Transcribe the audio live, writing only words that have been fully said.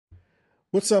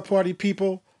What's up, party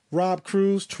people? Rob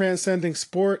Cruz, Transcending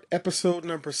Sport, episode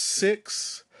number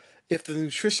 6. If the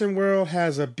nutrition world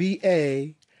has a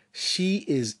BA, she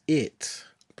is it.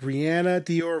 Brianna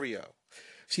Diorio.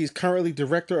 She's currently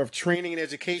Director of Training and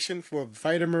Education for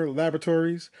Vitamer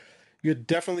Laboratories. You're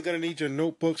definitely going to need your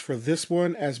notebooks for this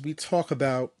one as we talk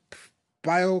about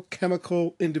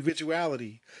biochemical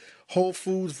individuality, whole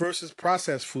foods versus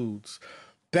processed foods,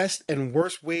 best and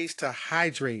worst ways to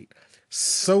hydrate,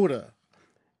 soda.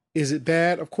 Is it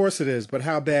bad? Of course it is, but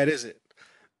how bad is it?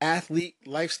 Athlete,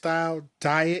 lifestyle,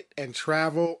 diet, and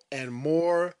travel, and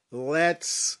more.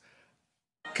 Let's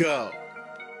go.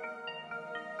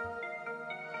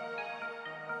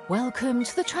 Welcome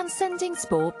to the Transcending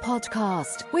Sport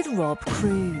podcast with Rob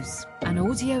Cruz, an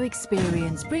audio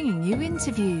experience bringing you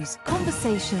interviews,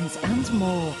 conversations, and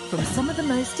more from some of the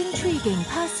most intriguing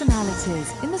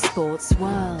personalities in the sports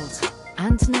world.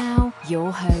 And now,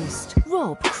 your host,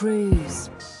 Rob Cruz.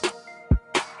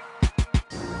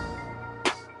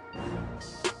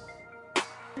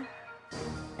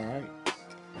 All right.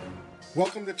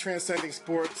 Welcome to Transcending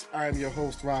Sports. I am your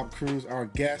host, Rob Cruz. Our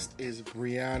guest is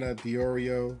Brianna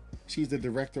Diorio. She's the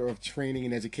Director of Training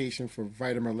and Education for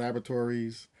Vitamer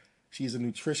Laboratories. She's a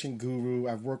nutrition guru.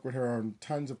 I've worked with her on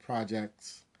tons of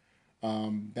projects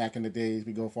back in the days.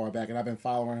 We go far back, and I've been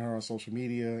following her on social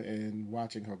media and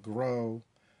watching her grow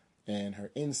and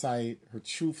her insight, her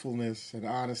truthfulness and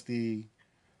honesty.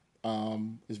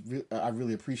 I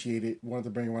really appreciate it. Wanted to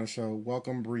bring her on the show.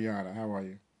 Welcome, Brianna. How are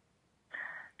you?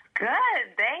 Good.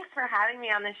 Thanks for having me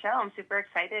on the show. I'm super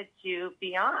excited to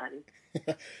be on.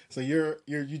 So you're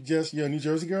a New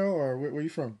Jersey girl, or where are you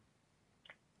from?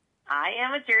 I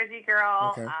am a Jersey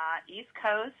girl, Okay. East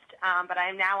Coast, but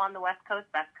I'm now on the West Coast.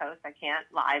 I can't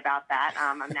lie about that.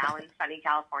 I'm now in sunny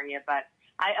California, but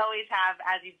I always have,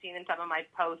 as you've seen in some of my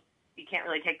posts, you can't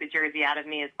really take the Jersey out of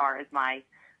me as far as my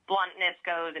bluntness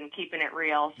goes and keeping it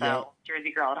real. So Yep.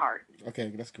 Jersey girl at heart. Okay,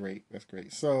 that's great. That's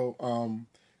great. So,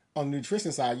 on the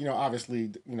nutrition side,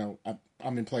 obviously,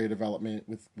 I'm in player development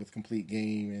with Complete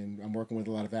Game, and I'm working with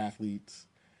a lot of athletes,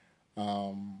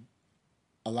 a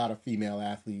lot of female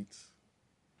athletes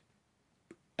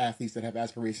that have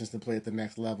aspirations to play at the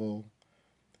next level.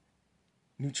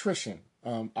 Nutrition,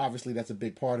 obviously, that's a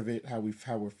big part of it. How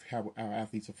our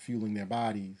athletes are fueling their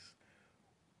bodies.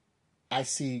 I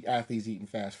see athletes eating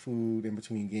fast food in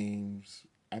between games,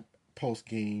 post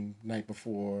game, night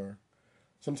before.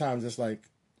 Sometimes it's like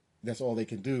that's all they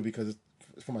can do because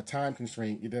from a time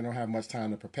constraint, they don't have much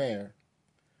time to prepare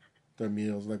their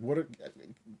meals. Like,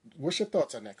 what's your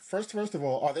thoughts on that? First of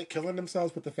all, are they killing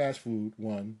themselves with the fast food?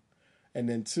 One, and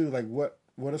then two, like what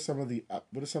are some of the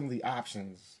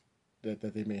options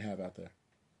that they may have out there?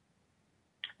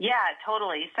 Yeah,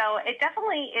 totally. So it's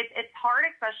hard,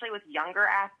 especially with younger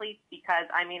athletes, because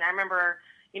I remember,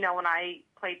 when I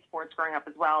played sports growing up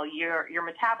as well, your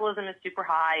metabolism is super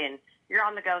high and you're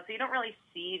on the go. So you don't really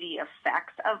see the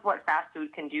effects of what fast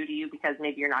food can do to you because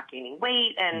maybe you're not gaining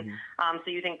weight. And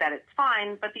so you think that it's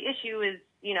fine. But the issue is,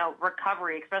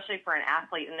 recovery, especially for an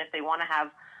athlete. And if they want to have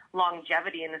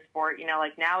longevity in the sport,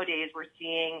 like nowadays we're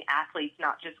seeing athletes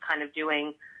not just kind of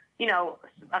doing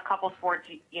a couple sports,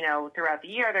 throughout the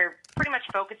year. They're pretty much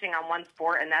focusing on one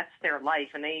sport, and that's their life.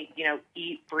 And they,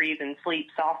 eat, breathe, and sleep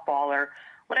softball or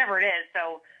whatever it is.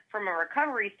 So from a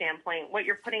recovery standpoint, what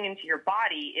you're putting into your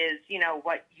body is,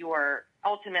 what you're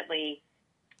ultimately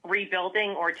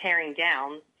rebuilding or tearing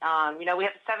down. We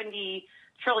have 70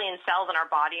 trillion cells in our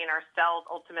body, and our cells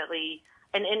ultimately,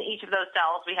 and in each of those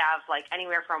cells, we have like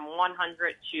anywhere from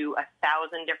 100 to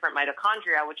 1,000 different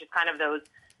mitochondria, which is kind of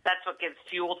that's what gives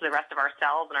fuel to the rest of our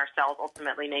cells, and our cells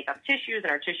ultimately make up tissues, and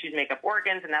our tissues make up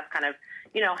organs, and that's kind of,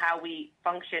 how we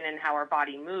function and how our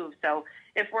body moves. So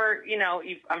if we're,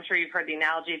 I'm sure you've heard the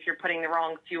analogy, if you're putting the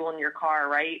wrong fuel in your car,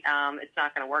 right, it's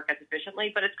not going to work as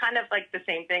efficiently, but it's kind of like the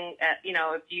same thing,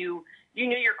 if you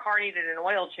knew your car needed an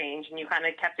oil change and you kind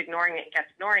of kept ignoring it,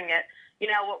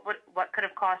 what could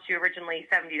have cost you originally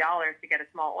 $70 to get a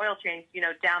small oil change,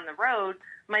 down the road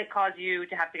might cause you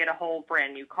to have to get a whole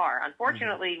brand new car.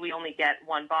 Unfortunately, we only get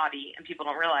one body, and people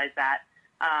don't realize that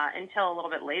until a little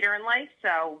bit later in life.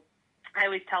 So I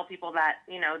always tell people that,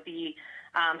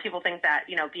 people think that,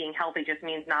 being healthy just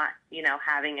means not,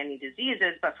 having any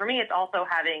diseases. But for me, it's also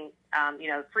having,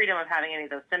 freedom of having any of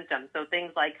those symptoms. So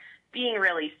things like being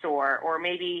really sore, or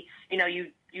maybe,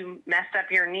 you messed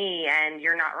up your knee and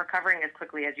you're not recovering as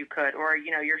quickly as you could, or,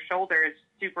 your shoulder is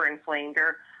super inflamed,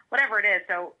 or whatever it is.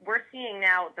 So we're seeing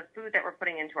now the food that we're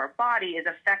putting into our body is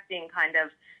affecting kind of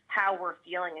how we're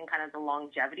feeling and kind of the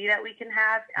longevity that we can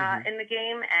have in the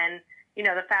game. And,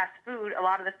 the fast food, a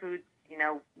lot of the foods,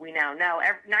 we now know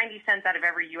 90 cents out of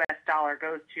every U.S. dollar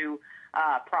goes to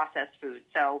processed food.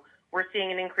 So we're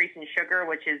seeing an increase in sugar,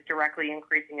 which is directly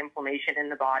increasing inflammation in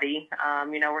the body.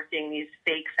 We're seeing these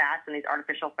fake fats and these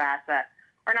artificial fats that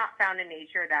are not found in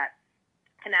nature that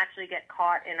can actually get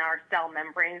caught in our cell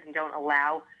membranes and don't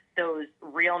allow those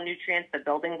real nutrients, the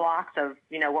building blocks of,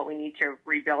 what we need to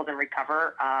rebuild and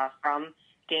recover from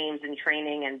games and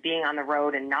training and being on the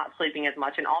road and not sleeping as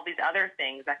much and all these other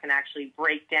things that can actually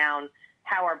break down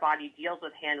how our body deals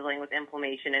with handling with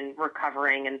inflammation and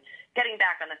recovering and getting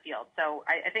back on the field. So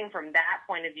I think from that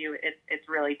point of view, it's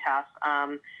really tough.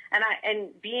 And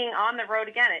being on the road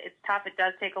again, it's tough. It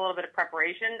does take a little bit of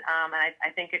preparation. And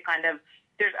I think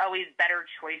there's always better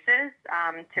choices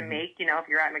to make. If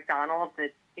you're at McDonald's,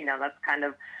 that's kind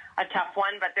of a tough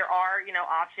one, but there are,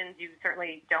 options. You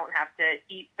certainly don't have to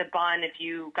eat the bun. If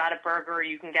you got a burger,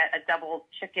 you can get a double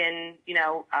chicken,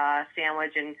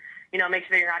 sandwich and, make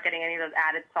sure that you're not getting any of those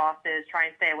added sauces.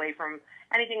 Try and stay away from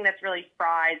anything that's really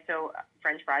fried. So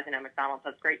French fries, McDonald's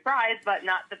has great fries, but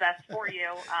not the best for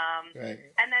you. Right.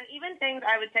 And then even things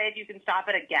I would say, if you can stop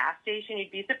at a gas station,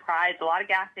 you'd be surprised. A lot of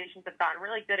gas stations have gotten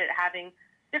really good at having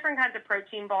different kinds of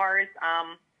protein bars.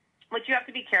 But you have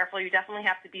to be careful. You definitely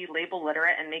have to be label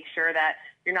literate and make sure that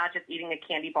you're not just eating a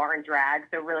candy bar and drag.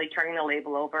 So really turning the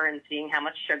label over and seeing how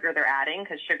much sugar they're adding,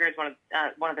 because sugar is one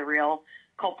of the real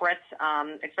culprits,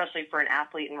 especially for an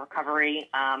athlete in recovery.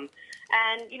 And,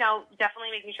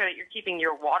 definitely making sure that you're keeping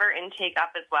your water intake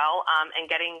up as well, and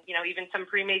getting, even some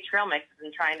pre-made trail mixes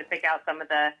and trying to pick out some of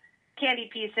the candy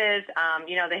pieces.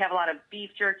 They have a lot of beef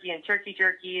jerky and turkey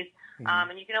jerkies.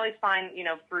 And you can always find,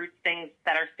 fruits, things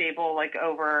that are stable, like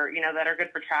over, that are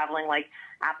good for traveling, like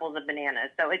apples and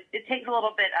bananas. So it takes a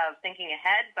little bit of thinking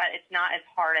ahead, but it's not as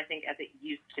hard, I think, as it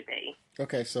used to be.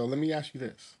 Okay, so let me ask you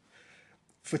this.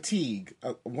 Fatigue.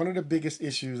 One of the biggest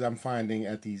issues I'm finding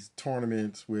at these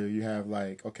tournaments where you have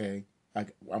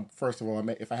first of all,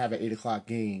 if I have an 8 o'clock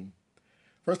game,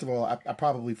 first of all, I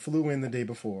probably flew in the day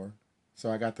before.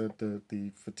 So I got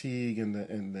the fatigue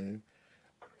and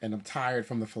I'm tired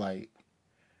from the flight.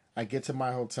 I get to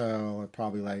my hotel at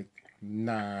probably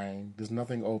 9. There's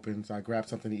nothing open, so I grab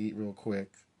something to eat real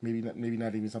quick. Maybe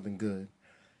not even something good.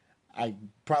 I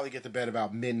probably get to bed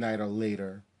about midnight or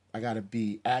later. I got to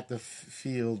be at the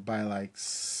field by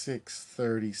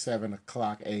 6:30, 7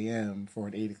 o'clock a.m. for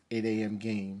an 8 a.m.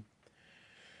 game.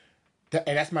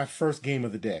 And that's my first game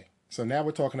of the day. So now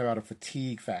we're talking about a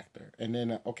fatigue factor. And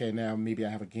then, now maybe I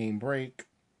have a game break,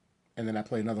 and then I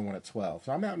play another one at 12.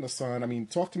 So I'm out in the sun. I mean,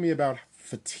 talk to me about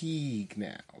fatigue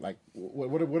now.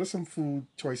 What are some food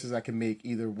choices I can make,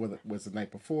 either whether it was the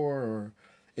night before or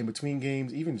in between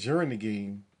games, even during the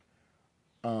game,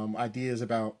 ideas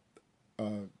about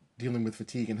dealing with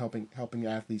fatigue and helping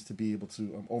athletes to be able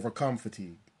to overcome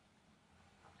fatigue.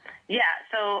 Yeah,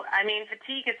 so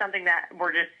fatigue is something that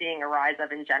we're just seeing a rise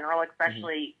of in general,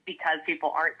 especially because people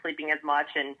aren't sleeping as much,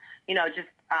 and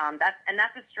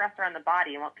that's a stressor on the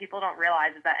body. And what people don't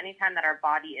realize is that anytime that our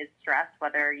body is stressed,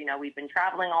 whether we've been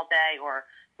traveling all day or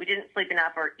we didn't sleep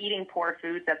enough or eating poor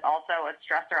foods, that's also a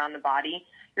stressor on the body.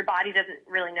 Your body doesn't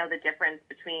really know the difference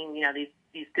between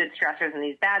these good stressors and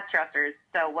these bad stressors.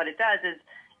 So what it does is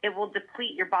it will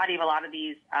deplete your body of a lot of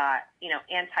these,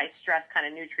 anti-stress kind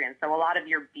of nutrients. So a lot of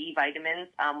your B vitamins,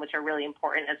 which are really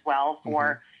important as well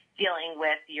for dealing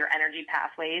with your energy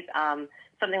pathways.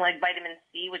 Something like vitamin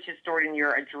C, which is stored in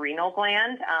your adrenal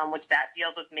gland, which that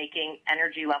deals with making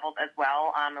energy levels as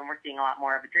well. And we're seeing a lot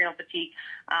more of adrenal fatigue.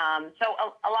 So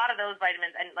a lot of those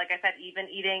vitamins, and like I said, even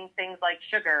eating things like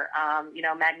sugar,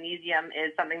 magnesium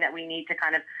is something that we need to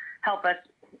kind of help us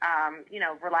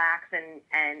relax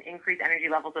and increase energy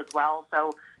levels as well.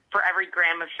 So for every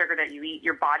gram of sugar that you eat,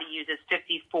 your body uses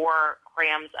 54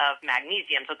 grams of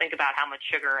magnesium. So think about how much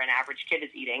sugar an average kid is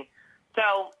eating.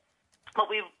 So what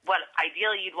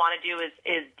ideally you'd want to do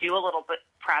is do a little bit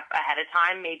prep ahead of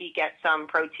time, maybe get some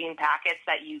protein packets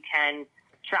that you can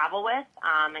travel with,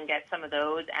 and get some of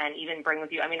those and even bring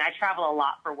with you. I mean, I travel a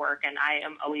lot for work, and I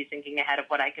am always thinking ahead of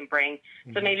what I can bring.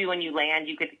 So maybe when you land,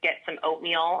 you could get some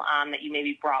oatmeal that you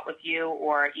maybe brought with you,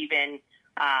 or even,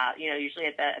 usually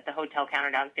at the hotel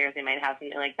counter downstairs, they might have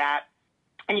something like that.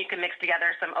 And you can mix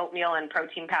together some oatmeal and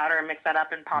protein powder and mix that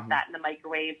up and pop that in the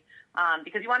microwave,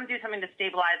 because you want to do something to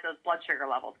stabilize those blood sugar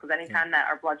levels, because anytime that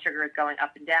our blood sugar is going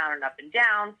up and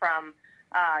down from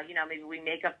maybe we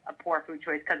make a poor food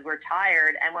choice because we're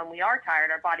tired. And when we are tired,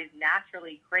 our bodies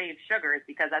naturally crave sugars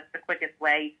because that's the quickest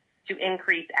way to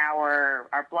increase our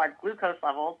blood glucose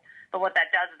levels. But what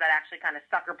that does is that actually kind of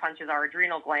sucker punches our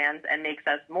adrenal glands and makes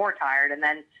us more tired. And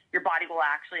then your body will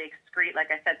actually excrete,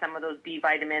 like I said, some of those B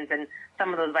vitamins and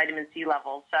some of those vitamin C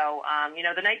levels. So,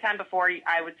 the nighttime before,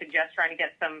 I would suggest trying to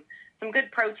get some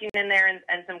good protein in there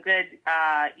and some good,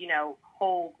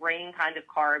 whole grain kind of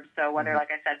carbs. So whether, like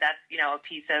I said, that's, a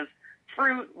piece of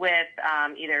fruit with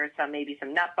either maybe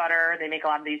some nut butter. They make a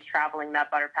lot of these traveling nut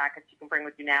butter packets you can bring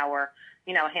with you now, or,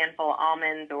 a handful of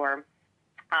almonds, or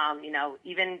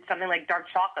even something like dark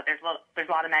chocolate. There's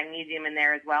a lot of magnesium in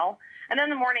there as well. And then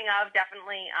the morning of,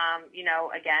 definitely,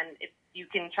 again, if you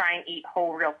can try and eat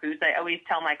whole, real foods. I always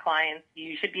tell my clients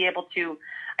you should be able to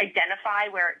identify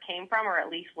where it came from, or at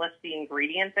least list the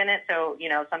ingredients in it. So,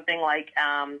 something like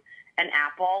an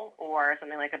apple or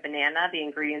something like a banana, the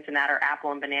ingredients in that are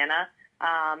apple and banana.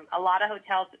 A lot of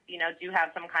hotels, do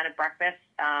have some kind of breakfast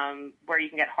where you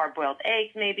can get hard-boiled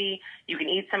eggs maybe. You can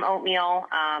eat some oatmeal.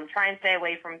 Try and stay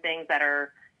away from things that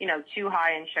are, too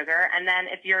high in sugar. And then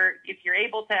if you're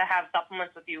able to have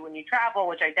supplements with you when you travel,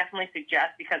 which I definitely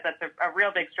suggest because that's a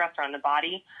real big stressor on the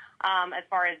body, as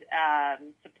far as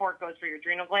support goes for your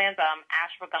adrenal glands,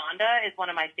 ashwagandha is one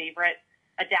of my favorite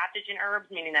adaptogen herbs,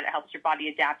 meaning that it helps your body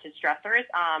adapt to stressors,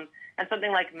 and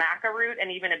something like maca root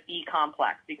and even a B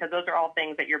complex, because those are all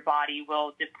things that your body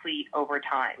will deplete over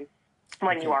time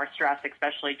when you are stressed,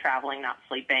 especially traveling, not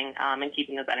sleeping, and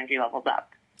keeping those energy levels up.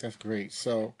 That's great.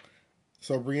 So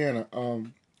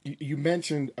Brianna, you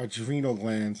mentioned adrenal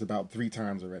glands about 3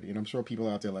 times already, and I'm sure people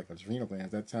out there like adrenal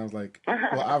glands. That sounds like,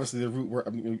 well, obviously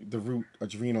the root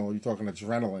adrenal. You're talking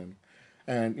adrenaline.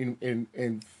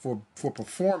 And for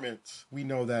performance, we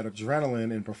know that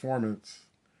adrenaline in performance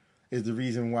is the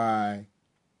reason why,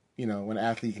 when an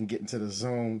athlete can get into the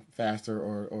zone faster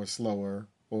or slower,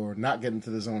 or not get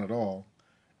into the zone at all,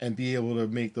 and be able to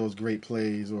make those great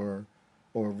plays or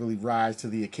really rise to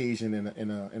the occasion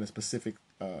in a specific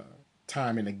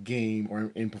time in a game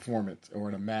or in performance or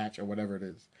in a match or whatever it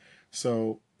is.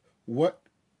 So what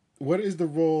is the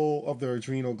role of the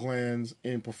adrenal glands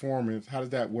in performance? How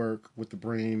does that work with the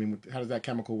brain, and how does that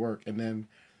chemical work? And then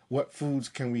what foods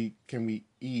can we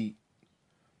eat,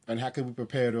 and how can we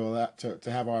prepare to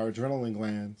have our adrenaline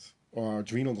glands or our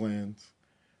adrenal glands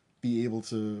be able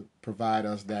to provide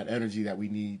us that energy that we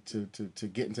need to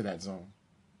get into that zone?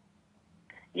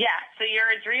 Yeah, so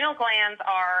your adrenal glands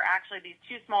are actually these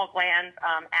 2 small glands,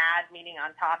 meaning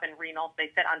on top, and renal. They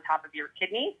sit on top of your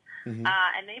kidneys,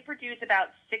 and they produce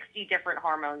about 60 different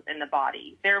hormones in the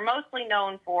body. They're mostly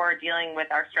known for dealing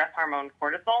with our stress hormone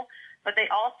cortisol, but they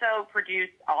also produce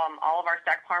all of our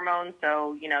sex hormones,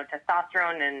 so,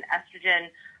 testosterone and estrogen,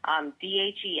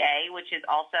 DHEA, which is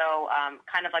also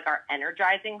kind of like our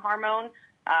energizing hormone.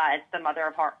 It's the mother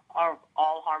of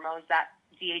all hormones. That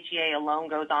DHEA alone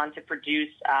goes on to produce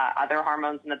other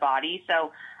hormones in the body.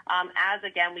 So as,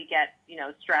 again, we get,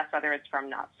 stress, whether it's from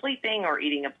not sleeping or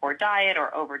eating a poor diet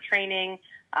or overtraining,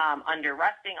 under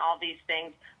resting, all these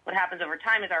things, what happens over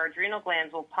time is our adrenal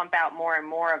glands will pump out more and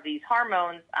more of these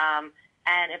hormones.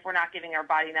 And if we're not giving our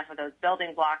body enough of those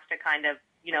building blocks to kind of,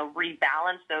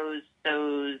 rebalance those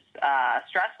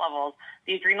stress levels,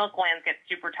 the adrenal glands get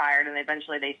super tired, and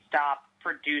eventually they stop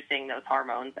producing those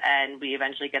hormones, and we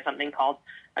eventually get something called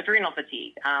adrenal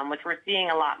fatigue, which we're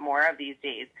seeing a lot more of these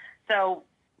days. So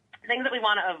things that we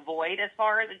want to avoid as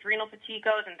far as adrenal fatigue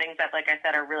goes, and things that, like I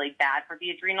said, are really bad for the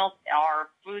adrenals, are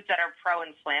foods that are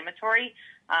pro-inflammatory,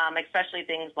 especially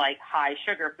things like high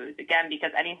sugar foods. Again, because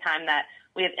anytime that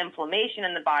we have inflammation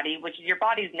in the body, which is your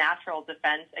body's natural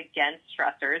defense against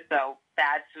stressors, so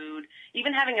bad food,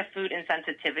 even having a food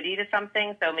insensitivity to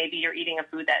something. So maybe you're eating a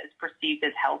food that is perceived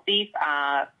as healthy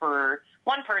for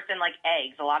one person, like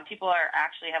eggs. A lot of people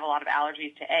actually have a lot of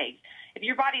allergies to eggs. If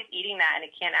your body's eating that and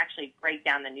it can't actually break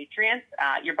down the nutrients,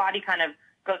 your body kind of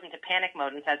goes into panic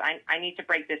mode and says, I need to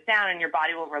break this down, and your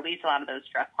body will release a lot of those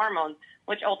stress hormones,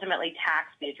 which ultimately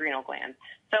tax the adrenal glands.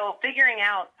 So figuring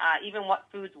out even what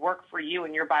foods work for you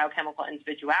and your biochemical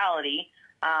individuality,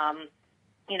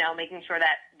 making sure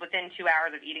that within 2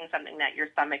 hours of eating something that your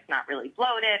stomach's not really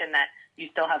bloated and that you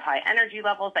still have high energy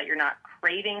levels, that you're not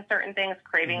craving certain things.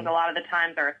 Cravings a lot of the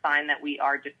times are a sign that we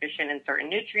are deficient in certain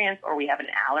nutrients or we have an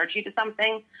allergy to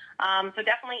something. So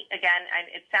definitely, again,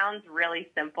 it sounds really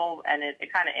simple, and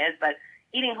it kind of is, but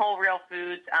eating whole, real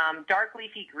foods. Dark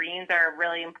leafy greens are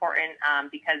really important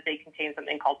because they contain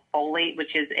something called folate,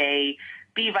 which is a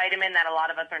B vitamin that a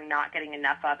lot of us are not getting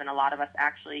enough of, and a lot of us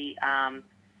actually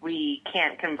we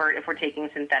can't convert, if we're taking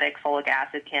synthetic folic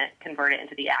acid, can't convert it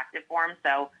into the active form.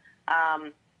 So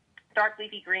dark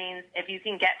leafy greens, if you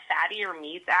can get fattier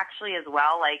meats actually as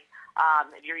well, like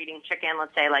If you're eating chicken,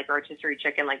 let's say like rotisserie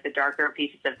chicken, like the darker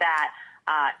pieces of that,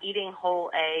 eating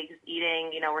whole eggs,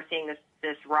 we're seeing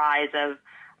this rise of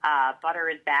butter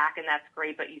is back, and that's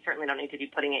great, but you certainly don't need to be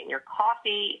putting it in your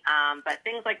coffee. But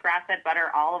things like grass-fed butter,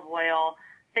 olive oil,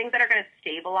 things that are going to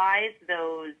stabilize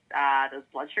those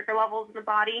blood sugar levels in the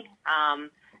body,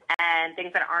 and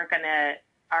things that aren't going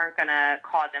to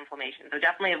cause inflammation. So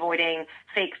definitely avoiding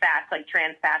fake fats like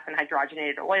trans fats and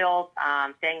hydrogenated oils,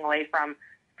 staying away from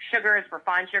sugars,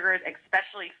 refined sugars,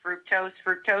 especially fructose.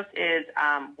 Fructose is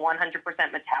 100%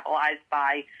 metabolized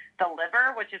by the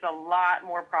liver, which is a lot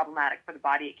more problematic for the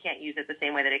body. It can't use it the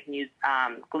same way that it can use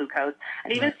glucose.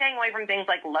 And even staying away from things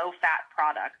like low-fat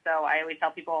products. So I always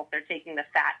tell people if they're taking the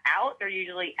fat out, they're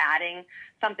usually adding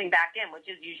something back in, which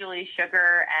is usually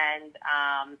sugar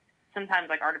and sometimes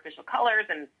like artificial colors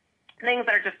and things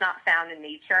that are just not found in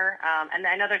nature. And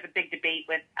I know there's a big debate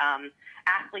with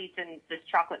athletes and this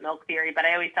chocolate milk theory, but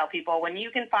I always tell people, when you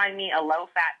can find me a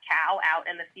low-fat cow out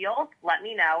in the field, let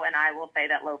me know, and I will say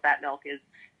that low-fat milk is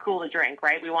cool to drink,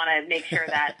 right? We want to make sure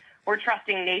that we're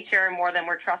trusting nature more than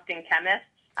we're trusting chemists.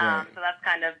 Right. So that's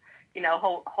kind of,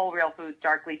 whole real foods,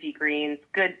 dark leafy greens,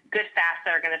 good fats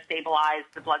that are going to stabilize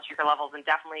the blood sugar levels, and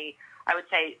definitely I would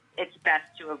say it's best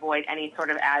to avoid any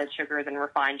sort of added sugars and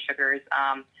refined sugars.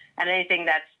 And anything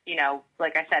that's,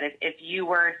 like I said, if you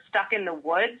were stuck in the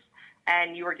woods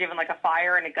and you were given like a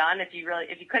fire and a gun, if you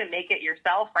couldn't make it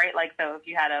yourself, right? Like, so if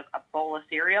you had a bowl of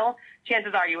cereal,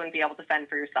 chances are you wouldn't be able to fend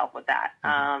for yourself with that.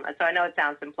 And so I know it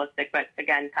sounds simplistic, but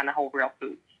again, kind of whole real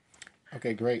foods.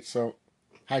 Okay, great. So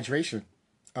hydration.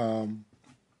 I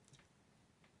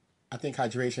think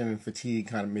hydration and fatigue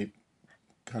kind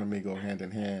of may go hand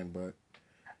in hand, but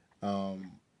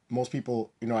most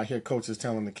people, I hear coaches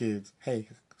telling the kids, "Hey,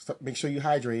 make sure you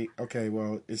hydrate." Okay,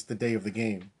 well, it's the day of the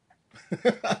game.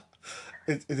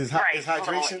 Is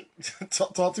hydration?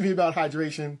 Talk to me about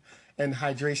hydration and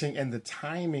the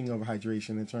timing of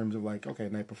hydration in terms of like, okay,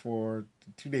 night before,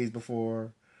 2 days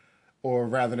before, or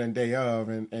rather than day of,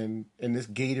 and this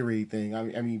Gatorade thing.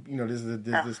 I mean, there's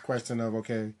this question of,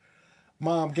 okay,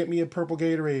 Mom, get me a purple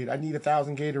Gatorade. I need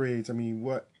 1,000 Gatorades. I mean,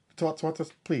 what? Talk to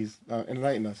us, please.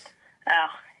 Enlighten us. Oh,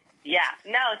 yeah.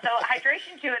 No, so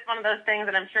hydration, too, is one of those things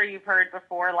that I'm sure you've heard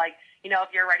before. Like, if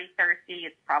you're already thirsty,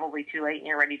 it's probably too late and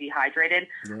you're already dehydrated.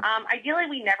 Yeah. Ideally,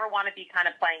 we never want to be kind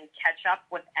of playing catch up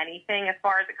with anything as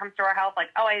far as it comes to our health. Like,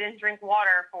 oh, I didn't drink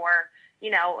water for,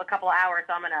 a couple of hours,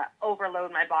 so I'm going to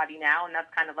overload my body now. And that's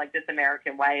kind of like this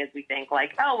American way, as we think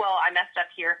like, oh, well, I messed up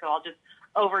here, so I'll just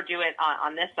overdo it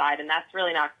on this side. And that's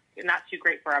really not too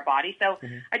great for our body. So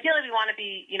ideally we want to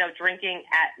be, drinking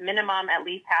at minimum at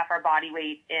least half our body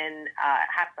weight in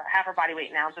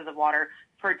ounces of water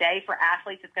per day. For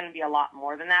athletes, it's going to be a lot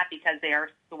more than that because they are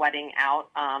sweating out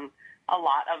a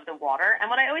lot of the water. And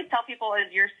what I always tell people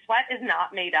is your sweat is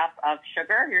not made up of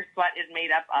sugar. Your sweat is made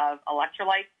up of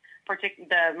electrolytes.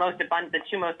 The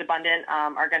two most abundant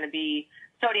are going to be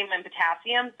sodium and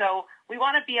potassium. So we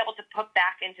want to be able to put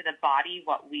back into the body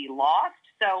what we lost.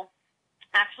 So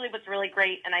actually what's really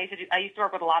great, and I used to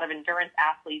work with a lot of endurance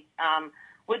athletes,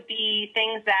 would be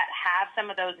things that have some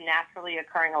of those naturally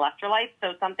occurring electrolytes.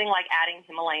 So something like adding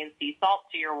Himalayan sea salt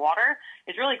to your water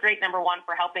is really great, number one,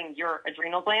 for helping your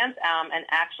adrenal glands and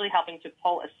actually helping to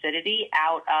pull acidity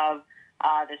out of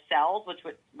the cells, which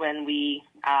when we,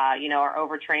 are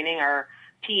overtraining, our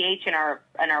pH in our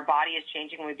body is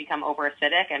changing when we become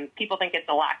overacidic. And people think it's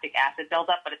a lactic acid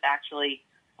buildup, but it's actually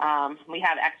we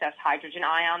have excess hydrogen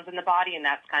ions in the body, and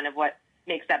that's kind of what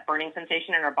makes that burning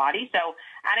sensation in our body. So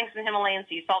adding some Himalayan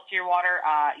sea salt to your water,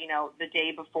 the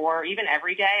day before, even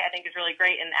every day, I think is really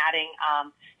great. And adding,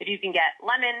 if you can get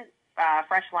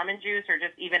fresh lemon juice, or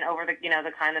just even over the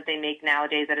kind that they make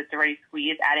nowadays that it's already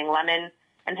squeezed, adding lemon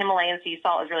and Himalayan sea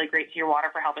salt is really great to your water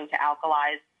for helping to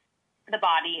alkalize the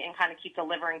body and kind of keep the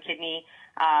liver and kidney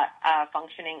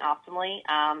functioning optimally.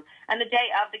 And the day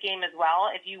of the game as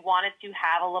well, if you wanted to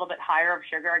have a little bit higher of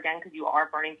sugar, again, because you are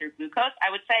burning through glucose,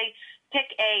 I would say pick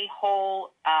a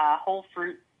whole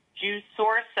fruit juice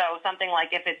source. So something like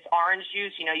if it's orange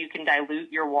juice, you can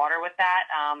dilute your water with that,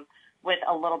 with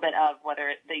a little bit of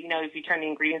if you turn the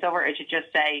ingredients over, it should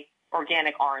just say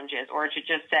organic oranges, or it should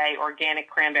just say organic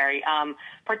cranberry.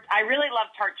 I really love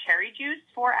tart cherry juice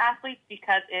for athletes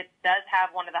because it does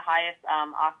have one of the highest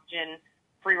oxygen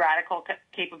free radical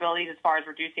capabilities as far as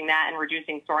reducing that and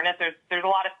reducing soreness. There's a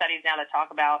lot of studies now that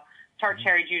talk about tart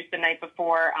cherry juice the night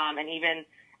before and even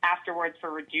afterwards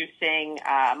for reducing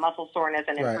muscle soreness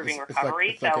and improving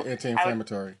recovery. It's like an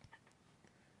anti-inflammatory.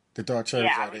 The dark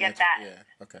cherries. Yeah, we get that.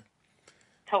 Yeah, okay.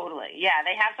 Totally. Yeah,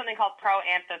 they have something called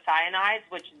proanthocyanins,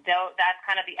 which that's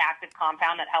kind of the active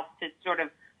compound that helps to sort of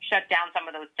shut down some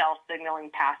of those self-signaling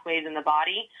pathways in the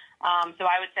body. So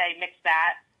I would say mix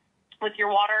that with your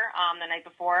water the night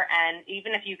before, and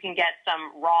even if you can get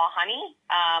some raw honey,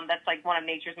 that's like one of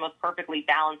nature's most perfectly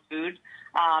balanced foods,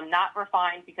 not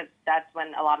refined, because that's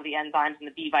when a lot of the enzymes and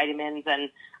the B vitamins and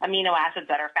amino acids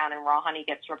that are found in raw honey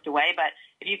get stripped away. But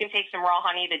if you can take some raw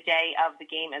honey the day of the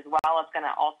game as well, it's going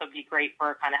to also be great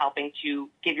for kind of helping to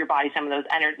give your body some of those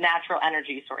natural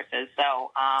energy sources.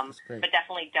 So, but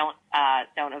definitely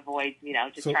don't avoid,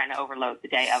 just trying to overload the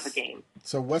day of a game.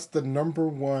 So what's the number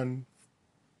one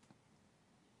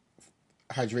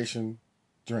hydration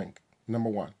drink? Number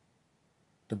one,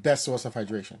 the best source of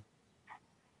hydration.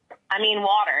 I mean,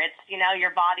 water. It's,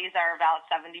 your bodies are about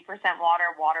 70%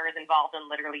 water. Water is involved in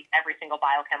literally every single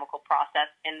biochemical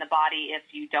process in the body. If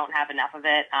you don't have enough of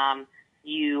it,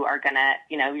 you are gonna,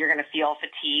 you're gonna feel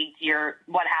fatigued.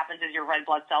 What happens is your red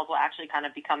blood cells will actually kind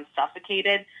of become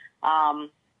suffocated.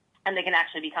 And they can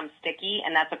actually become sticky,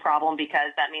 and that's a problem, because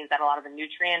that means that a lot of the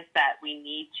nutrients that we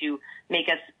need to make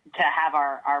us to have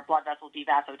our blood vessels be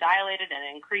vasodilated and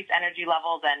increase energy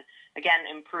levels and, again,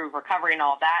 improve recovery and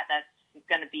all of that, that's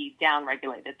going to be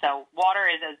down-regulated. So water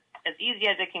is as easy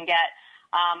as it can get.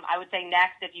 I would say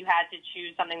next, if you had to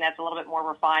choose something that's a little bit more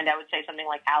refined, I would say something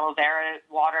like aloe vera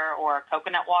water or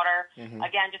coconut water. Mm-hmm.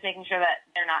 Again, just making sure that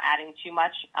they're not adding too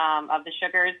much of the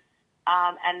sugars.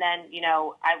 And then,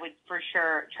 I would for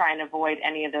sure try and avoid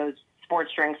any of those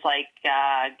sports drinks like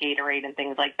Gatorade and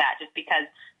things like that, just because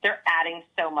they're adding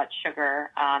so much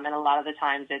sugar. And a lot of the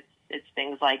times it's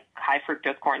things like high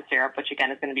fructose corn syrup, which,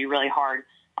 again, is going to be really hard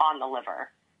on the liver.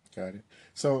 Got it.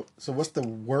 So what's the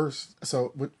worst?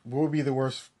 So what would be the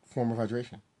worst form of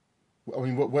hydration? I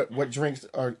mean, what drinks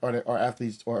are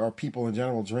athletes or are people in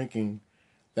general drinking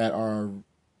that are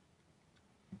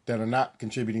not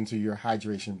contributing to your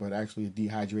hydration, but actually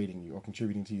dehydrating you or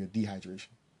contributing to your dehydration?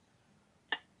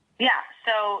 Yeah,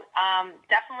 so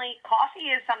definitely coffee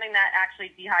is something that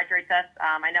actually dehydrates us.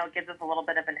 I know it gives us a little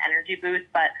bit of an energy boost,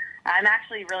 but I'm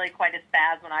actually really quite a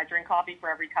spaz when I drink coffee. For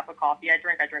every cup of coffee I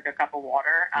drink a cup of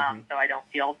water, so I don't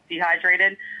feel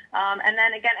dehydrated. And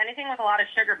then, again, anything with a lot of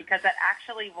sugar, because that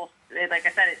actually will, like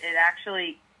I said, it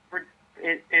actually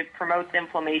it promotes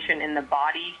inflammation in the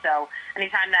body. So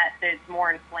anytime that it's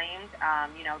more inflamed,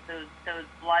 those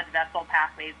blood vessel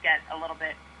pathways get a little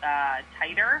bit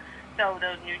tighter. So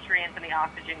those nutrients and the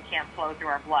oxygen can't flow through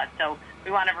our blood. So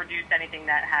we want to reduce anything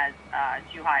that has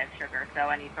too high of sugar. So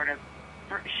any sort of,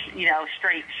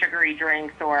 straight sugary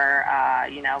drinks or,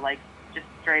 like just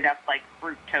straight up like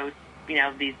fructose,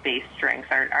 these base drinks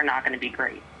are not going to be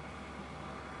great.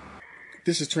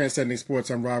 This is Transcending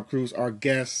Sports. I'm Rob Cruz. Our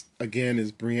guest, again,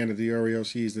 is Brianna Diorio.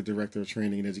 She's the Director of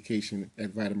Training and Education at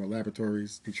Vitamin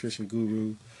Laboratories, nutrition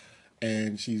guru,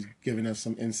 and she's giving us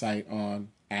some insight on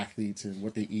athletes and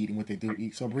what they eat and what they do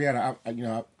eat. So, Brianna,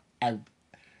 I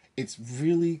it's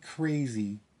really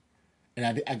crazy,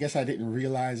 and I guess I didn't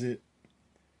realize it,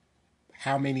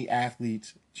 how many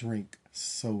athletes drink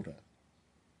soda.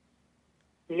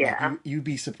 Yeah. Like you'd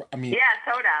be surprised. I mean, yeah,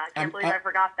 soda. I can't believe I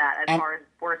forgot that as far as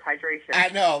worse hydration. I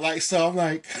know. So I'm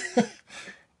like,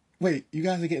 wait, you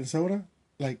guys are getting soda?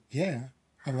 Like, yeah.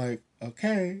 I'm like,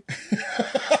 okay.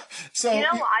 So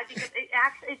why? Because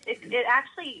it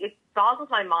actually boggles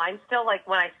my mind still, like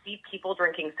when I see people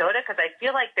drinking soda, because I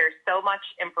feel like there's so much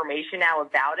information now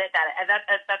about it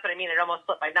that's what I mean. It almost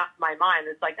slipped my mind.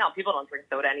 It's like, no, people don't drink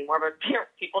soda anymore, but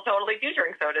people totally do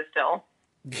drink soda still.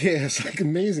 Yeah, it's like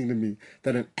amazing to me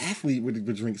that an athlete would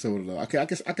drink soda though. Okay, I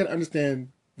guess I can understand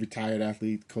retired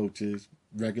athletes, coaches,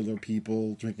 regular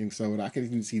people drinking soda. I can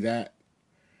even see that.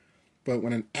 But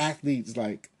when an athlete's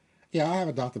like, yeah, I'll have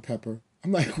a Dr. Pepper.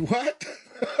 I'm like, what?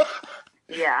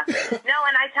 Yeah. No,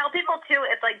 and I tell people too,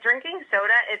 it's like drinking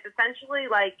soda, it's essentially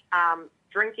like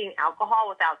drinking alcohol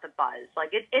without the buzz. Like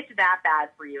it's that bad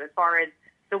for you as far as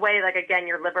the way, like, again,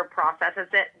 your liver processes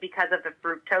it because of the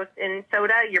fructose in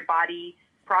soda. Your body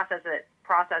processes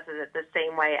it the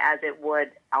same way as it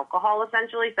would alcohol,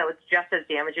 essentially. So it's just as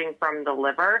damaging from the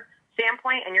liver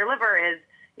standpoint. And your liver is,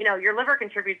 your liver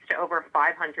contributes to over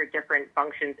 500 different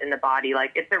functions in the body.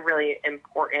 Like, it's a really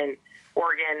important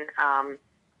organ,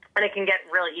 and it can get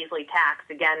really easily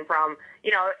taxed, again, from,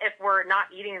 if we're not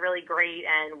eating really great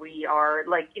and we are,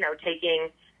 taking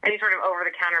any sort of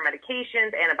over-the-counter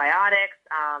medications, antibiotics,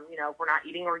 if we're not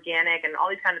eating organic and all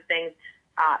these kind of things,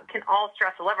 can all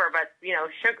stress the liver. But,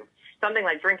 sugar, something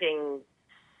like drinking,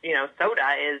 soda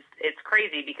it's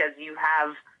crazy, because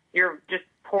you're just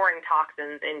pouring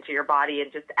toxins into your body and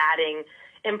just adding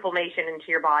inflammation into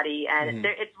your body. And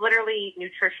it's literally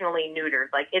nutritionally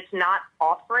neutered. Like, it's not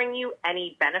offering you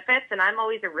any benefits. And I'm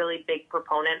always a really big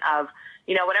proponent of,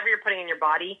 whatever you're putting in your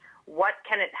body, what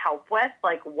can it help with?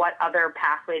 Like, what other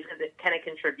pathways can it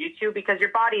contribute to? Because your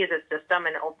body is a system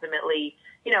and ultimately,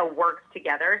 works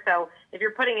together. So if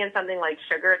you're putting in something like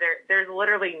sugar, there's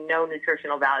literally no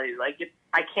nutritional value. Like,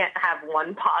 I can't have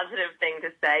one positive thing to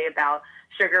say about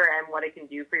sugar and what it can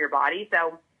do for your body.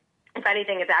 So if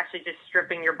anything, it's actually just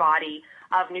stripping your body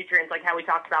of nutrients, like how we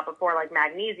talked about before, like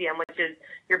magnesium, which is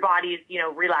your body's,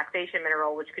 relaxation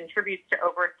mineral, which contributes to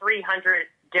over 300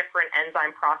 different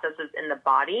enzyme processes in the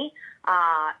body.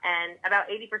 And about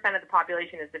 80% of the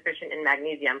population is deficient in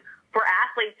magnesium. For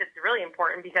athletes, it's really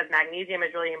important because magnesium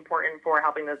is really important for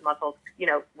helping those muscles,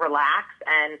 relax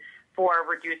and for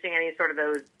reducing any sort of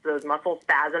those muscle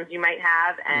spasms you might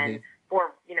have and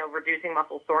for, reducing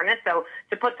muscle soreness. So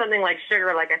to put something like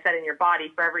sugar, like I said, in your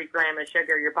body, for every gram of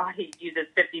sugar, your body uses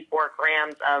 54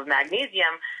 grams of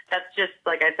magnesium. That's just,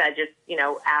 like I said,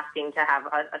 asking to have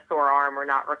a sore arm or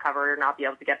not recover or not be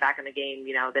able to get back in the game,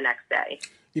 the next day.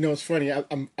 It's funny.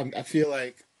 I feel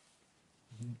like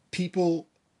people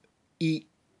eat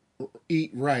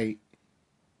right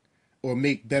or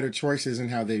make better choices in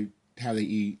how they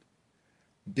eat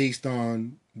based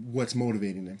on what's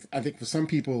motivating them. I think for some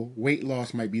people, weight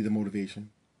loss might be the motivation.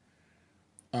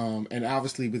 And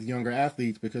obviously with younger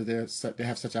athletes, because they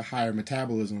have such a higher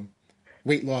metabolism,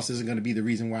 weight loss isn't going to be the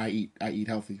reason why I eat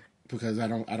healthy, because I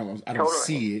don't Totally.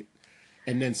 see it.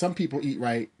 And then some people eat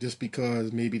right just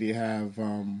because maybe they have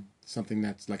something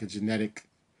that's like a genetic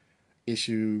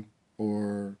issue,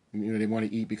 or they want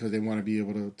to eat because they want to be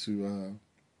able to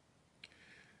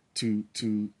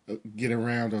get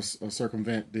around or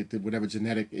circumvent whatever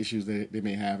genetic issues they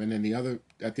may have. And then the other,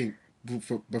 I think,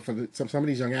 for some of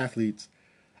these young athletes,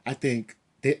 I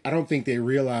don't think they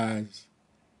realize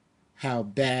how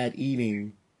bad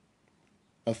eating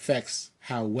affects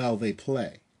how well they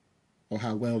play or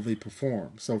how well they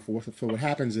perform. So for what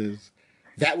happens is,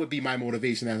 that would be my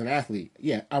motivation as an athlete.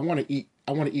 Yeah, I want to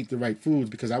eat the right foods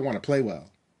because I want to play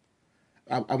well.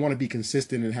 I want to be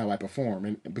consistent in how I perform,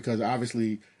 and because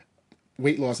obviously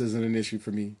weight loss isn't an issue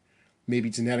for me. Maybe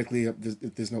genetically,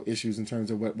 there's no issues in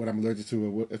terms of what I'm allergic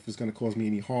to or if it's going to cause me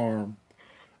any harm.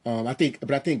 I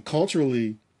think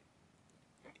culturally,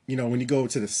 when you go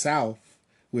to the South,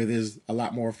 where there's a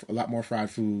lot more fried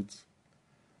foods,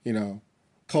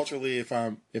 culturally, if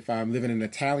I'm living in an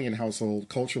Italian household,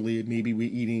 culturally maybe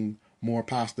we're eating more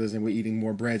pastas and we're eating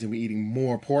more breads and we're eating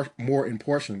more in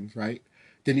portions, right?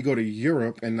 Then you go to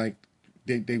Europe and like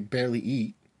they barely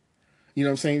eat. You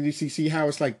know what I'm saying? You see how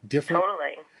it's like different?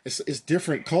 Totally. It's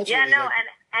different culturally. Yeah, no,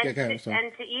 like,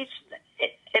 and to each,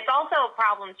 it's also a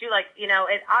problem too. Like,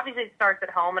 it obviously starts at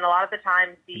home, and a lot of the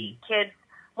times the kids,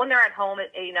 when they're at home,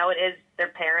 it is their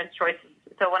parents' choices.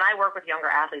 So when I work with younger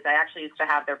athletes, I actually used to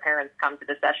have their parents come to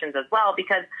the sessions as well,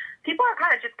 because people are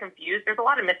kind of just confused. There's a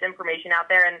lot of misinformation out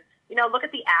there, and look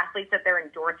at the athletes that they're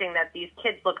endorsing, that these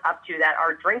kids look up to, that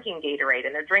are drinking Gatorade,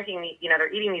 and they're drinking,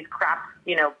 they're eating these crap,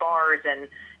 bars, and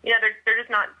they're just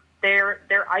not.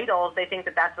 They're idols. They think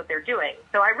that that's what they're doing.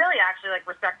 So I really actually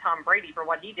respect Tom Brady for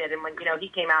what he did. And when, he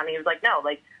came out and he was like, no,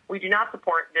 we do not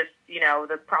support this,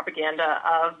 the propaganda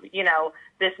of,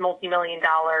 this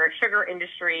multi-million-dollar sugar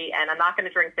industry. And I'm not going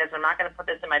to drink this. I'm not going to put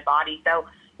this in my body. So,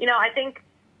 I think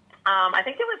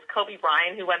it was Kobe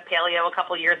Bryant who went paleo a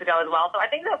couple years ago as well. So I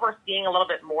think that we're seeing a little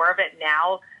bit more of it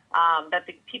now, that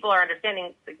the people are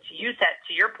understanding,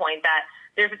 to your point, that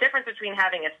there's a difference between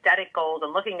having aesthetic goals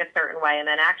and looking a certain way and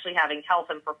then actually having health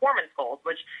and performance goals,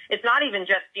 which it's not even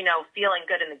just, feeling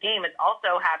good in the game. It's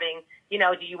also having,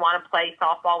 do you want to play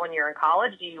softball when you're in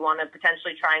college? Do you want to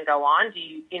potentially try and go on? Do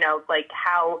you,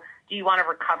 how do you want to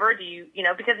recover? Do you,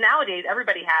 because nowadays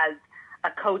everybody has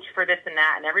a coach for this and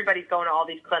that, and everybody's going to all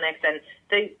these clinics, and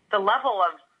the level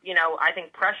of, I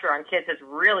think pressure on kids has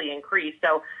really increased.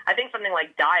 So I think something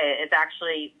like diet is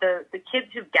actually the kids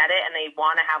who get it and they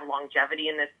want to have longevity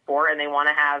in this sport and they want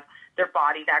to have their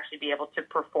bodies actually be able to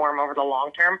perform over the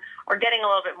long term are getting a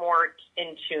little bit more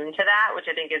in tune to that, which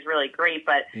I think is really great.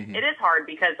 But it is hard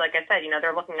because, like I said,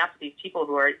 they're looking up to these people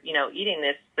who are, eating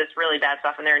this really bad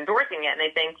stuff, and they're endorsing it, and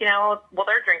they think, well,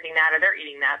 they're drinking that or they're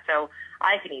eating that, so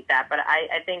I can eat that. But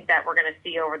I think that we're going to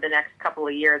see over the next couple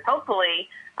of years, hopefully,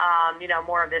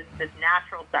 more of this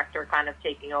natural sector kind of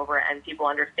taking over, and people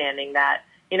understanding that,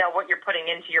 what you're putting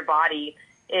into your body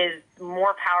is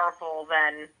more powerful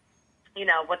than,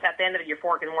 what's at the end of your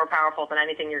fork is more powerful than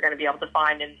anything you're going to be able to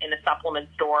find in a supplement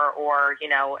store or,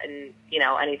 in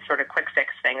any sort of quick fix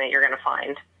thing that you're going to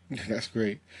find. That's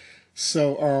great.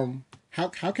 So,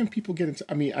 how can people get into,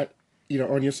 on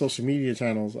your social media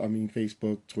channels,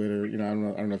 Facebook, Twitter, I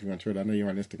don't know if you're on Twitter. I know you're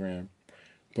on Instagram,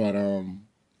 but,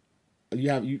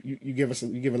 you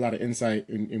give a lot of insight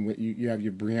in what you have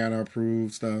your Brianna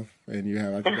approved stuff, and you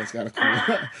have, I think that's got a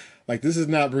cool like, this is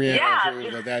not Brianna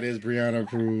approved, but that is Brianna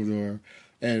approved,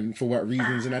 and for what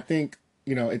reasons. And I think,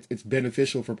 it's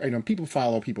beneficial for, people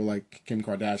follow people like Kim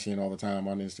Kardashian all the time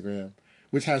on Instagram,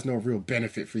 which has no real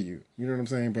benefit for you. You know what I'm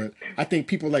saying? But I think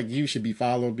people like you should be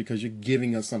followed because you're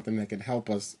giving us something that can help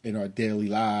us in our daily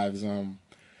lives, in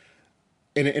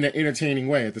an entertaining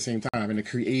way at the same time, in a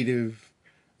creative,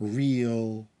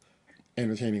 real,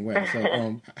 entertaining way.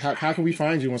 So how can we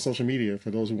find you on social media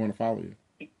for those who want to follow you?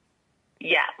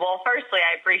 Yeah, well, firstly,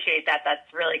 I appreciate that.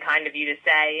 That's really kind of you to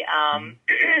say.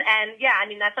 And yeah, I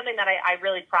mean, that's something that I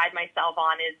really pride myself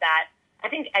on, is that I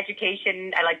think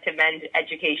education, I like to mend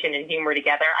education and humor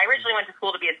together. I originally went to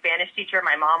school to be a Spanish teacher.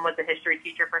 My mom was a history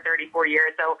teacher for 34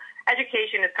 years. So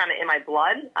education is kind of in my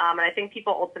blood. And I think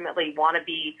people ultimately want to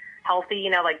be healthy.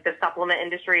 Like the supplement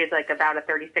industry is like about a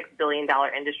 $36 billion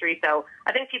industry. So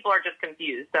I think people are just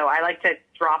confused. So I like to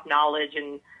drop knowledge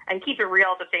and keep it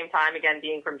real at the same time, again,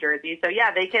 being from Jersey. So yeah,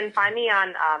 they can find me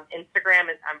on Instagram.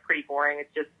 I'm pretty boring.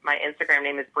 It's just my Instagram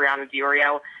name is Brianna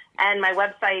Diorio. And my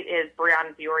website is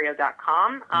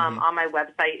briannadiorio.com. On my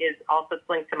website is also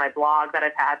linked to my blog that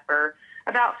I've had for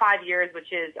about 5 years,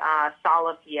 which is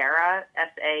Salafiera,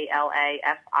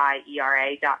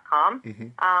 SALAFIERA.com,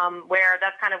 where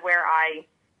that's kind of where I,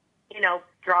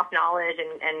 drop knowledge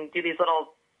and do these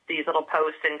little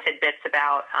posts and tidbits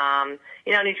about,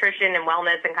 nutrition and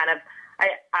wellness, and kind of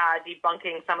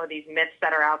debunking some of these myths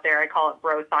that are out there. I call it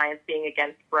bro science. Being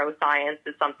against bro science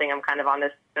is something I'm kind of on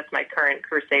this. That's my current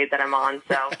crusade that I'm on.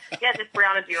 So yeah, just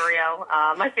Brianna Diorio.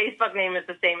 My Facebook name is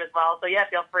the same as well. So yeah,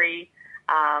 feel free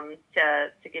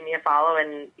to give me a follow.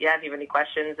 And yeah, if you have any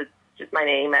questions, it's just my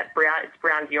name at it's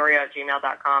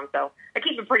briannadiorio@gmail.com. So I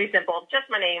keep it pretty simple. Just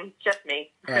my name, just me.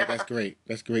 All right, that's great.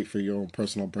 That's great for your own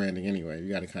personal branding anyway.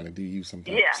 You got to kind of do you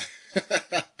sometimes. Yeah.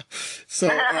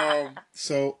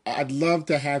 So I'd love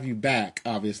to have you back,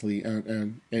 obviously,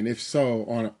 and if so,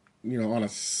 on a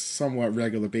somewhat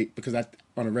regular basis, because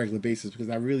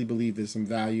I really believe there's some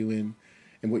value in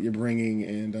what you're bringing,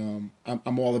 and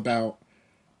I'm all about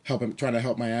trying to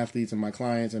help my athletes and my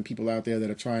clients and people out there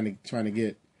that are trying to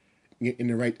get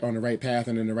on the right path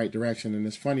and in the right direction. And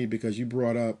it's funny because you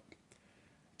brought up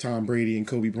Tom Brady and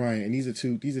Kobe Bryant, and these are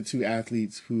two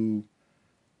athletes who,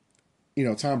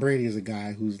 Tom Brady is a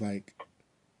guy who's like,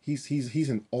 he's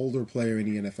an older player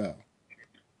in the NFL,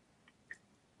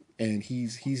 and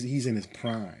he's in his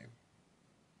prime.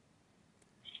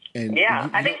 And yeah,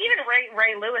 I think even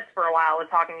Ray Lewis for a while was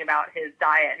talking about his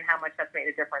diet and how much that's made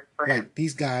a difference for him. Like,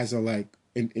 these guys are like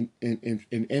in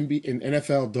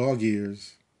NFL dog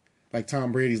years. Like,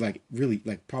 Tom Brady's like really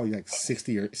like probably like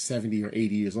 60 or 70 or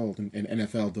 80 years old in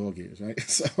NFL dog years, right?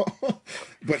 So,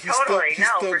 but he's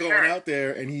still going out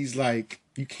there, and he's like,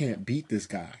 you can't beat this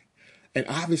guy. And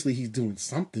obviously he's doing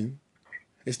something.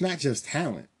 It's not just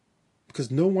talent, because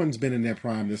no one's been in their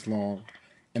prime this long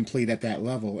and played at that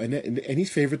level. And he's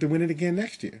favored to win it again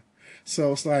next year.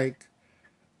 So it's like,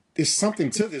 there's something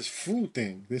to this food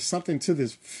thing. There's something to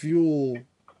this fuel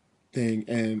thing,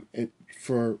 and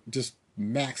for just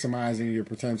maximizing your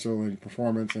potential and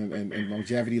performance and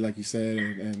longevity, like you said.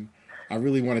 And I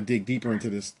really want to dig deeper into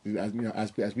this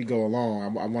as we go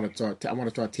along. I want to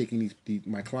start taking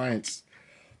my clients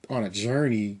on a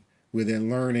journey where they're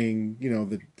learning,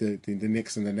 the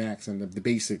nicks and the knacks and the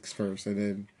basics first, and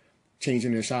then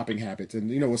changing their shopping habits.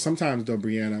 And sometimes though,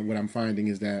 Brianna, what I'm finding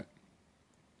is that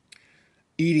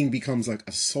eating becomes like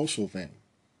a social thing.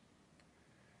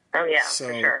 Oh yeah,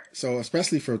 for sure. So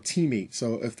especially for teammates.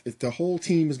 So if the whole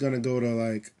team is going to go to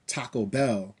like Taco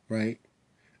Bell, right?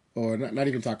 Or not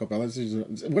even Taco Bell,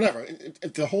 whatever.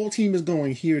 If the whole team is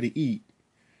going here to eat,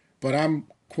 but I'm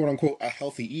quote unquote a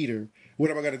healthy eater, what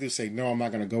am I going to do? Say, no, I'm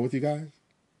not going to go with you guys?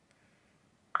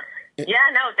 Yeah,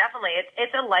 no, definitely.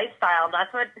 It's a lifestyle.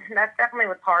 That's definitely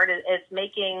what's hard is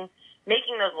making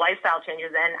those lifestyle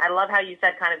changes. And I love how you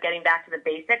said kind of getting back to the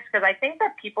basics, because I think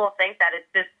that people think that it's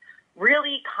this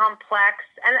really complex,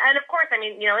 and of course, I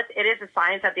mean, it is a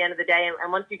science at the end of the day,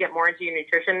 and once you get more into your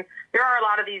nutrition, there are a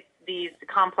lot of these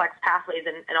complex pathways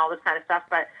and all this kind of stuff,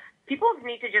 but people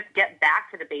need to just get back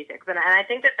to the basics, and I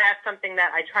think that that's something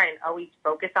that I try and always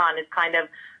focus on, is kind of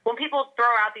when people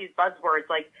throw out these buzzwords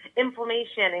like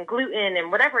inflammation and gluten and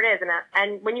whatever it is,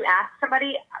 and when you ask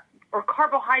somebody, or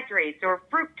carbohydrates or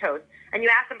fructose, and you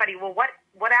ask somebody, well,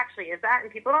 what actually is that?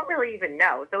 And people don't really even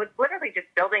know. So it's literally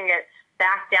just building it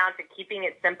back down to keeping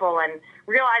it simple and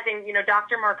realizing,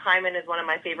 Dr. Mark Hyman is one of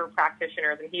my favorite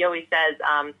practitioners, and he always says,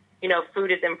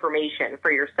 food is information for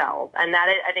your cells. And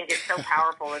that I think is so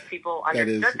powerful if people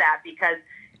understood that, because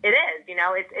it is,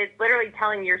 it's literally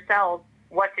telling your cells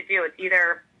what to do. It's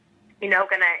either,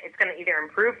 it's going to either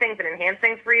improve things and enhance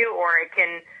things for you, or it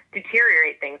can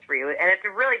deteriorate things for you. And it's a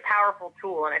really powerful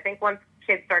tool. And I think once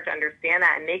kids start to understand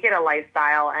that and make it a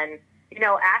lifestyle, and,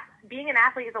 being an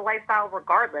athlete is a lifestyle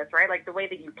regardless, right? Like the way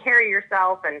that you carry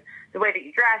yourself and the way that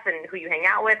you dress and who you hang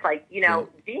out with,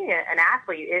 being an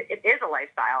athlete, it is a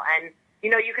lifestyle. And,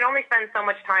 you can only spend so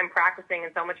much time practicing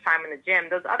and so much time in the gym.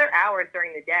 Those other hours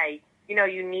during the day,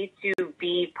 you need to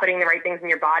be putting the right things in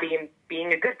your body and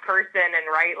being a good person and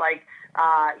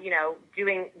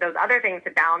doing those other things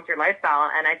to balance your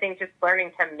lifestyle. And I think just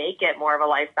learning to make it more of a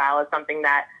lifestyle is something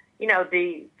that,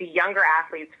 the younger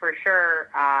athletes for sure,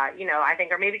 I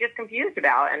think are maybe just confused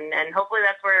about. And hopefully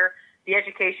that's where the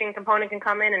education component can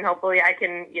come in, and hopefully I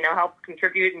can, help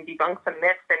contribute and debunk some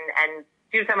myths and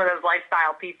do some of those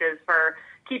lifestyle pieces for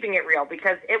keeping it real,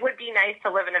 because it would be nice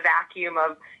to live in a vacuum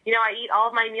of, I eat all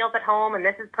of my meals at home and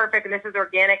this is perfect and this is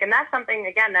organic. And that's something,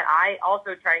 again, that I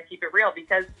also try and keep it real,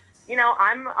 because,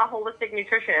 I'm a holistic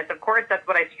nutritionist. Of course, that's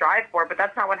what I strive for, but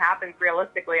that's not what happens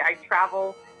realistically. I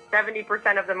travel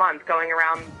 70% of the month going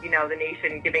around, the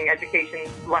nation giving education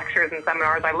lectures and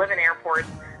seminars. I live in airports,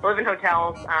 I live in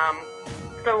hotels.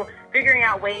 So figuring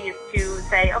out ways to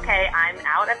say, okay, I'm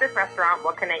out at this restaurant,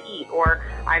 what can I eat? Or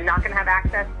I'm not going to have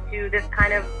access to this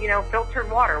kind of, filtered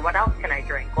water. What else can I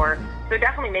drink? Or so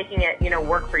definitely making it,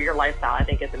 work for your lifestyle, I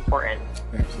think is important.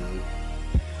 Absolutely.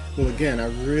 Well, again, I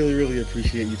really, really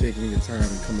appreciate you taking your time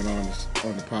and coming on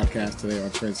the podcast today on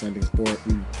Transcending Sport.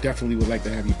 We definitely would like to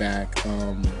have you back.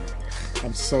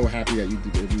 I'm so happy that we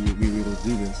were able to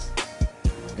do this.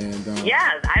 And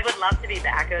yeah, I would love to be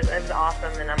back. It was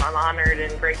awesome, and I'm honored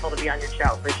and grateful to be on your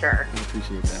show for sure. I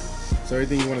appreciate that. So,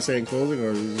 anything you want to say in closing,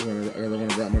 or you just want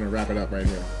to wrap it up right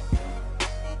here?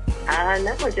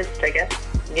 No, just I guess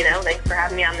thanks for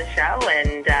having me on the show,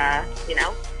 and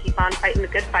keep on fighting the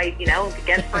good fight,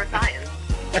 against for science.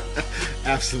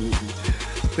 Absolutely.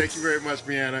 Thank you very much,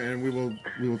 Brianna, and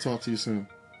we will talk to you soon.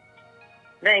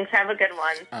 Thanks. Have a good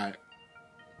one. All right.